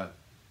Jehovah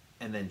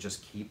and then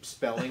just keep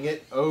spelling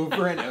it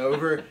over and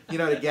over, you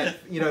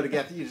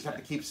just have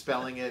to keep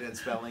spelling it and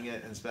spelling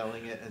it and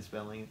spelling it and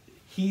spelling it.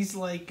 He's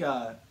like,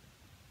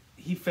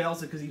 he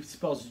fails it because he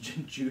spells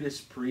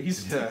Judas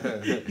Priest.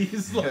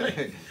 He's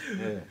like,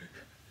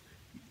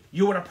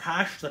 you would have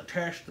passed the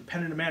test,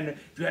 depending on the man,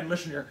 if you hadn't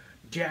listened to your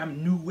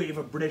damn new wave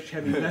of British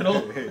heavy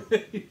metal.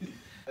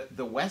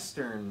 The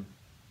Western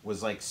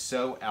was like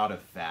so out of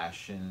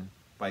fashion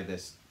by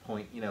this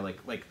point,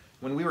 like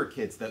when we were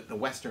kids, the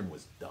Western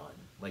was done.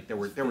 Like there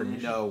were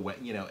no,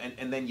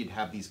 and then you'd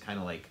have these kind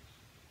of like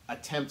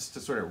attempts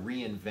to sort of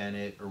reinvent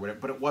it or whatever,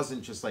 but it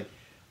wasn't just like,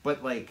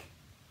 but like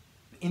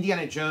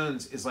Indiana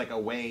Jones is like a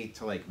way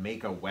to like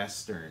make a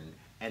Western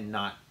and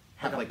not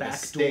have like the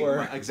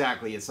stigma.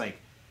 Exactly. It's like,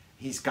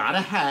 he's got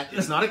a hat.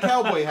 It's not a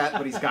cowboy hat,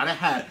 but he's got a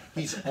hat.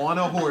 He's on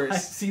a horse. I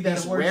see that.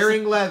 He's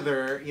wearing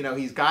leather.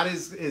 He's got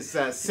his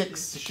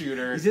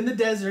 6-shooter. He's in the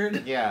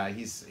desert. Yeah,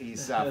 he's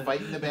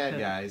fighting the bad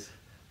guys.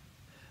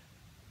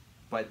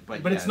 But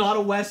it's not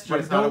a Western.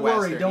 But it's not a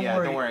Western. Don't Don't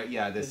worry. worry.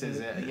 Yeah, this is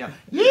it.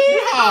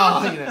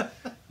 Yeehaw!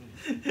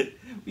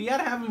 We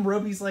gotta have him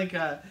rope. He's like,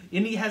 and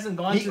he hasn't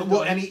gone to.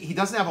 Well, and he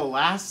doesn't have a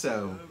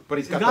lasso, but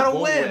he's got the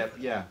bullwhip.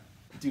 Yeah,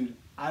 dude.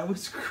 I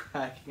was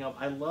cracking up.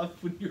 I love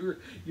when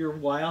your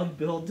Wild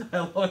Bill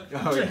dialogue.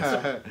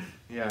 Oh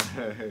yeah.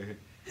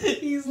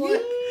 He's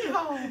like,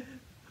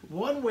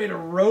 one way to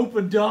rope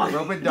a dog.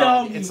 Rope a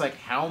dog. It's like,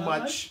 how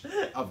much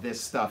of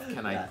this stuff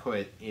can I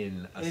put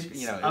in? It's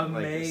amazing.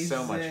 Like, it's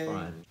so much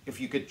fun.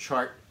 If you could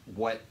chart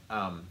what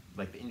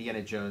like the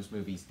Indiana Jones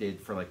movies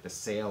did for like the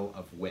sale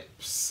of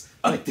whips,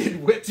 like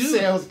did whip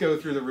sales go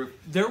through the roof?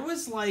 There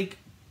was like.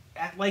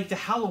 At like the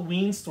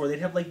Halloween store, they'd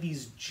have like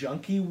these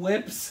junky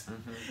whips,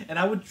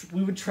 and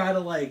we would try to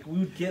like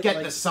get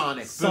like the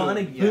sonic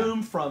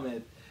boom from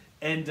it,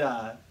 and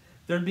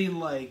there'd be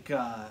like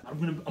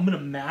I'm gonna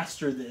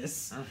master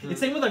this.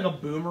 It's same with like a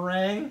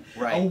boomerang,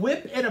 right? A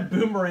whip and a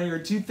boomerang are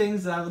two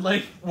things that I would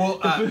like. Well,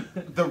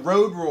 the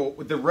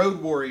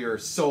Road Warrior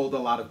sold a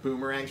lot of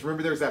boomerangs.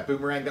 Remember, there was that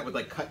boomerang that would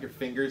like cut your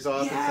fingers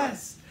off.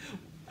 Yes.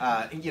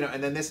 And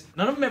then this.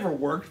 None of them ever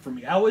worked for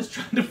me. I was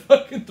trying to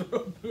fucking throw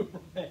a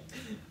boomerang.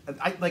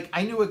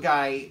 I knew a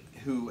guy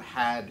who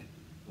had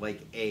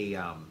like a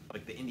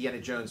like the Indiana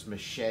Jones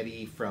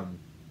machete from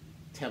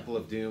Temple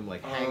of Doom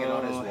like hanging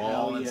on his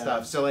wall and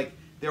stuff. So like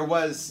there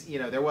was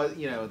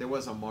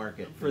a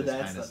market for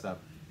this kind of stuff.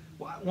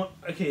 Well,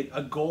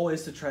 a goal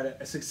is to try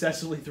to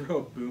successfully throw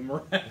a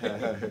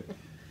boomerang.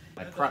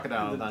 Like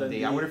Crocodile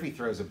Dundee. I wonder if he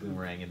throws a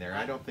boomerang in there.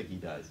 I don't think he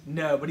does.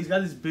 No, but he's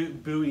got his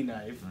Bowie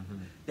knife.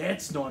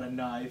 That's not a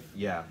knife.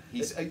 Yeah,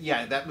 he's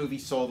yeah. That movie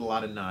sold a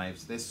lot of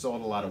knives. This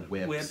sold a lot of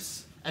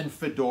whips and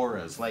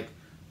fedoras. Like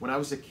when I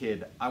was a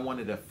kid, I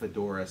wanted a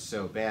fedora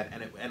so bad,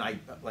 and I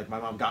like my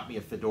mom got me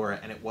a fedora,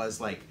 and it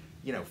was like,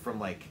 you know, from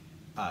like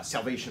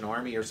Salvation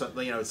Army or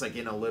something. You know, it's like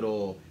in a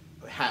little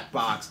hat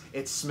box.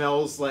 It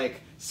smells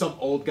like some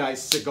old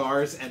guy's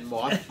cigars and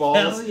mothballs.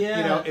 Hell yeah.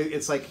 You know,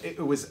 it's like it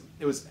was,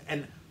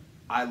 and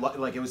I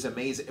like it was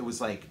amazing. It was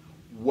like,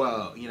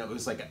 whoa, you know, it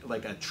was like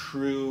a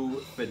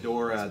true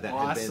fedora that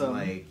had been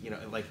like, you know,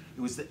 like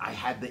it was. I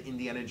had the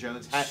Indiana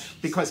Jones hat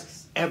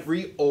because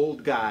every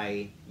old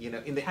guy, you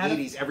know, in the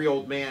 '80s, every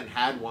old man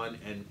had one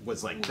and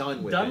was like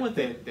done with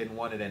it. Didn't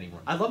want it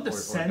anymore. I love the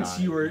sense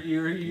you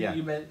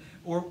meant.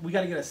 Or we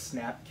got to get a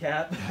snap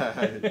cap.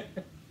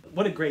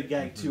 What a great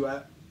gag too.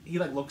 He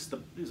like looks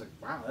he's like,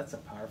 wow, that's a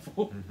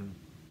powerful.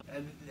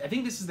 I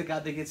think this is the guy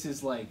that gets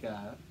his like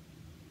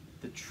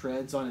the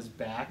treads on his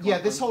back. Yeah,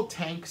 this whole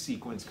tank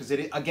sequence, because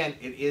it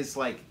is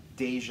like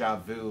deja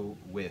vu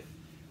with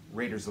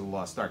Raiders of the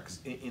Lost Ark. Because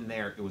in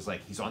there it was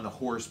like he's on the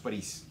horse, but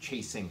he's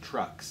chasing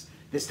trucks.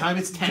 This time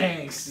it's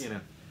tanks. You know,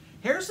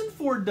 Harrison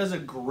Ford does a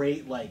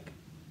great like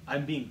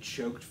I'm being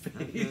choked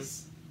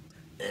face.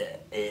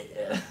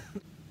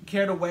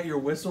 Care to wet your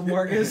whistle,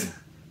 Marcus?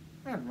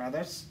 I'd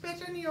rather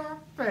spit in your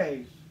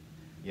face.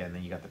 Yeah, and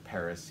then you got the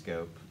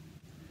periscope.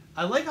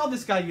 I like how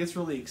this guy gets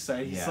really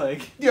excited. He's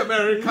like, the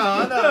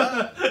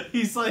Americana.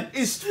 He's like,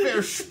 ist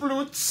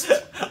versplutzt.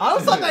 I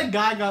always thought that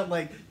guy got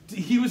like,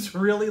 he was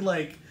really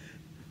like,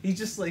 he's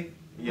just like,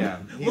 yeah,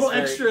 a little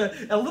extra,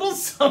 a little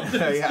something.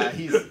 Yeah,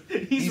 he's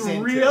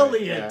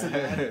really into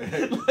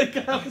that. Like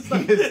I was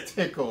like, he is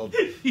tickled.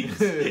 He's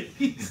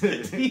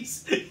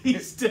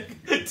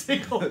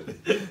tickled.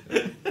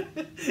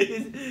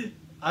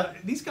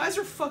 These guys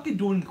are fucking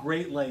doing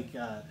great, like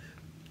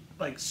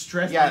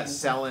stress. Yeah,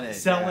 selling it.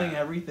 Selling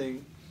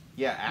everything.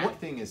 Yeah,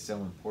 acting is so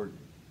important.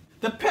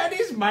 The pen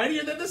is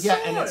mightier than the sword.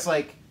 Yeah, and it's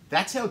like,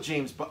 that's how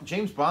James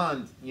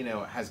Bond, you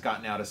know, has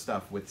gotten out of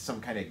stuff with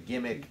some kind of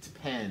gimmicked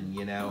pen,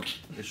 you know,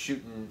 the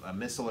shooting a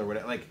missile or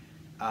whatever. Like,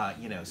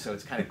 you know, so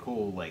it's kind of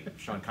cool. Like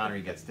Sean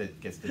Connery gets to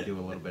do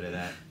a little bit of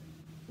that.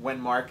 When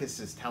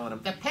Marcus is telling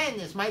him the pen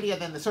is mightier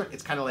than the sword,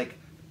 it's kind of like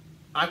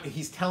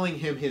he's telling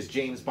him his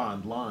James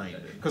Bond line,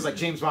 because like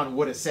James Bond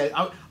would have said.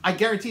 I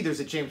guarantee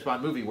there's a James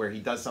Bond movie where he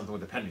does something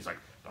with the pen. He's like,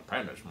 the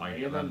pen is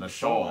mightier than the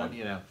sword,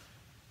 you know.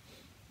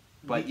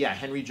 But yeah,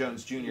 Henry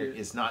Jones Jr.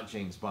 is not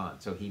James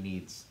Bond, so he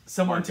needs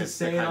someone Marcus to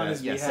say it on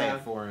his behalf. Say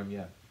it for him.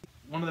 Yeah.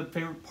 One of the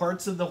favorite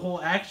parts of the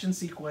whole action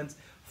sequence,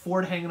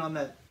 Ford hanging on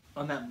that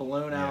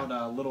blown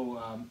out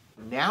little.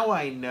 Now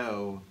I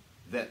know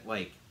that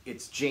like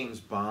it's James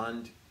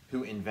Bond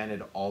who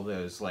invented all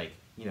those, like,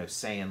 you know,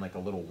 saying like a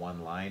little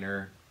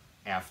one-liner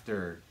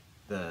after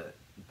the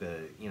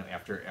you know,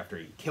 after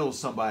he kills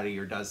somebody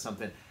or does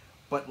something.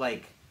 But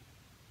like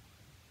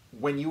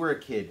when you were a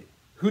kid,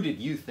 who did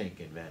you think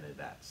invented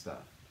that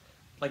stuff?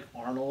 Like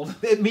Arnold.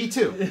 Me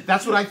too.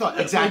 That's what I thought.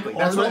 Exactly.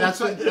 Like that's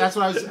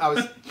what I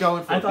was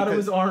going for. I thought it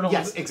was Arnold.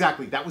 Yes,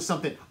 exactly. That was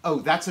something. Oh,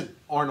 that's an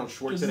Arnold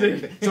Schwarzenegger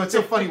thing. So it's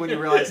so funny when you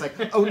realize,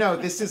 like, oh no,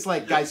 this is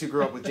like guys who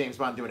grew up with James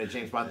Bond doing a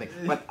James Bond thing.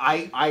 But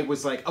I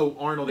was like, oh,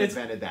 Arnold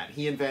invented that.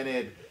 He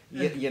invented,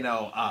 you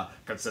know,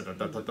 consider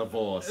the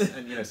divorce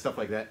and, you know, stuff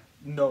like that.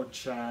 No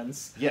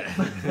chance. Yeah.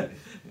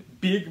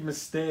 Big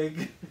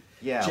mistake.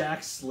 Yeah.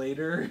 Jack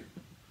Slater.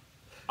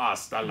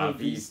 Hasta la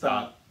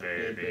vista,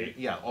 baby.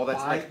 Yeah, all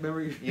that's bye, like,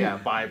 remember? Yeah,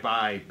 bye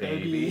bye,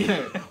 baby.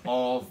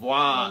 Au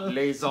revoir,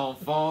 les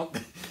enfants.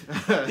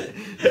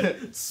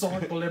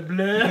 Sang bleu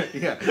bleu.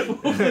 Yeah.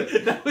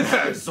 That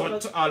was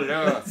Zut à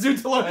l'heure.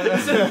 Zut à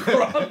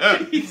l'heure.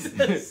 He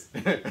says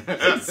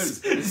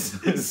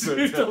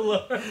Zut à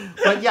l'heure.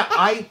 But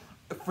yeah,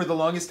 for the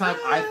longest time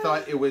I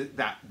thought it was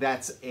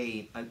that's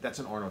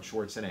an Arnold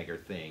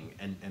Schwarzenegger thing,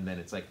 and then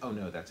it's like, oh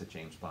no, that's a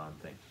James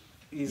Bond thing.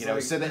 You know,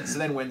 like, so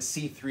then when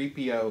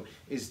C-3PO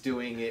is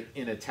doing it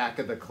in Attack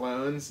of the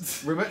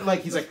Clones, remember,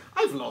 like he's like,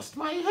 I've lost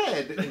my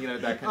head, and, you know,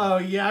 that kind of. Oh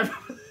yeah.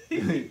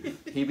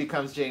 He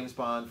becomes James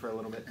Bond for a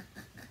little bit.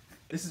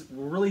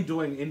 We're really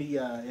doing in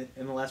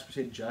the Last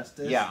Crusade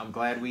justice. Yeah, I'm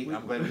glad we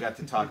got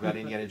to talk about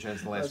Indiana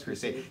Jones and the Last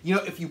Crusade. You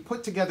know, if you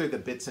put together the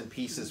bits and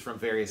pieces from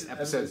various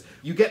episodes,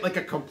 you get like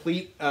a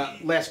complete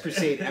Last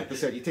Crusade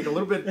episode. You take a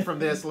little bit from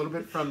this, a little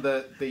bit from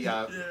the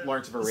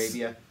Lawrence of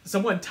Arabia.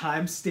 Someone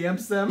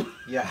timestamps them.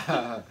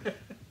 Yeah.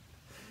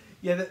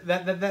 Yeah,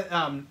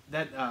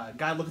 that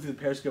guy looking through the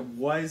periscope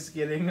was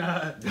getting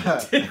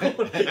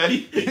tickled.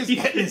 He was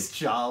getting his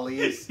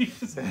jollies.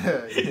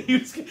 He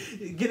was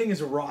getting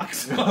his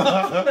rocks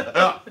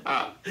off.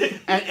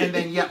 and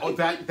then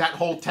that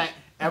whole tank,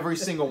 every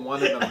single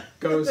one of them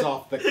goes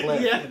off the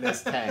cliff in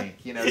this tank.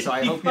 You know, so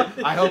I hope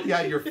you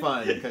had your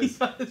fun, because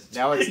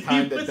now it's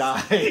time to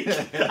die.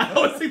 I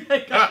don't think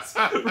that guy's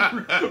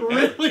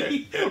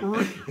really.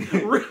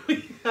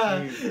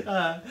 I'm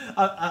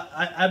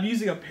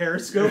using a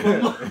periscope.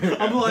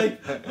 I'm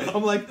like,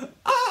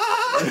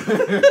 ah!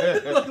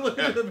 Look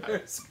at the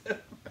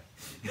periscope.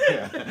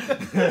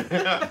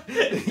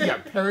 Yeah,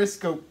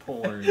 Periscope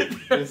porn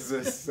is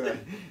this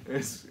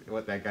is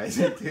what that guy's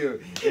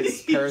into.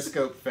 It's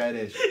Periscope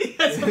fetish.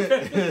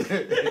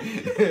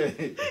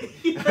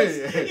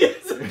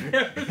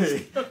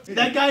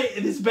 That guy,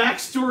 his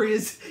backstory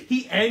is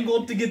he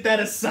angled to get that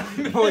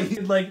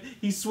assignment. Like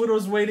he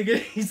swindled his way to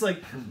get. He's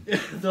like,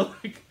 they're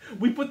like,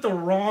 we put the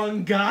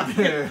wrong guy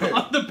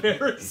on the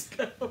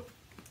Periscope.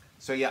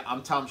 So yeah,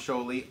 I'm Tom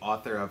Scioli,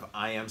 author of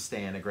I Am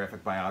Stan, a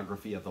graphic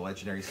biography of the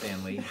legendary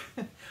Stan Lee.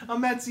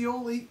 I'm Matt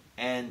Zeoli.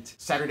 And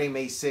Saturday,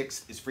 May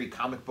 6th is Free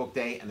Comic Book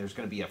Day, and there's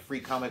going to be a Free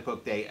Comic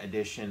Book Day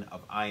edition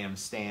of I Am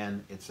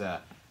Stan. It's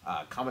a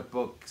comic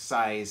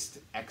book-sized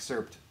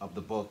excerpt of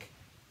the book,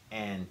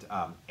 and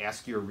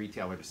ask your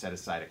retailer to set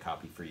aside a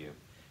copy for you.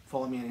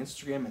 Follow me on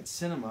Instagram at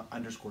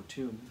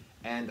cinema_2.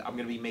 And I'm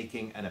going to be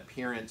making an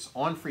appearance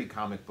on Free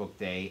Comic Book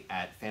Day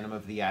at Phantom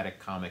of the Attic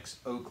Comics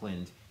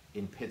Oakland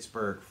in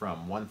Pittsburgh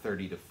from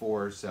 1:30 to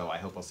 4, so I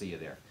hope I'll see you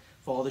there.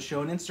 Follow the show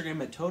on Instagram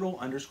at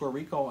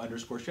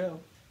total_recall_show.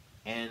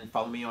 And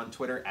follow me on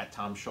Twitter at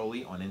Tom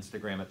Scioli, on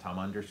Instagram at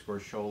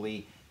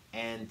Tom_Scioli,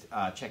 and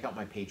check out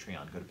my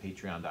Patreon. Go to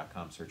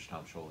patreon.com, search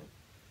Tom Scioli.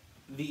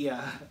 The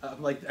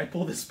like I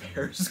pull this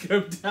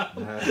Periscope down.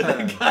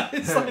 The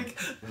guy's like,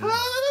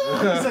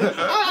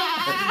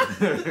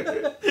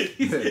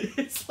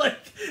 it's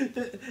like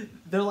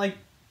they're like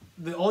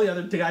all the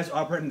other guys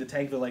operating the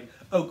tank. They're like,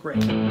 oh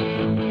great.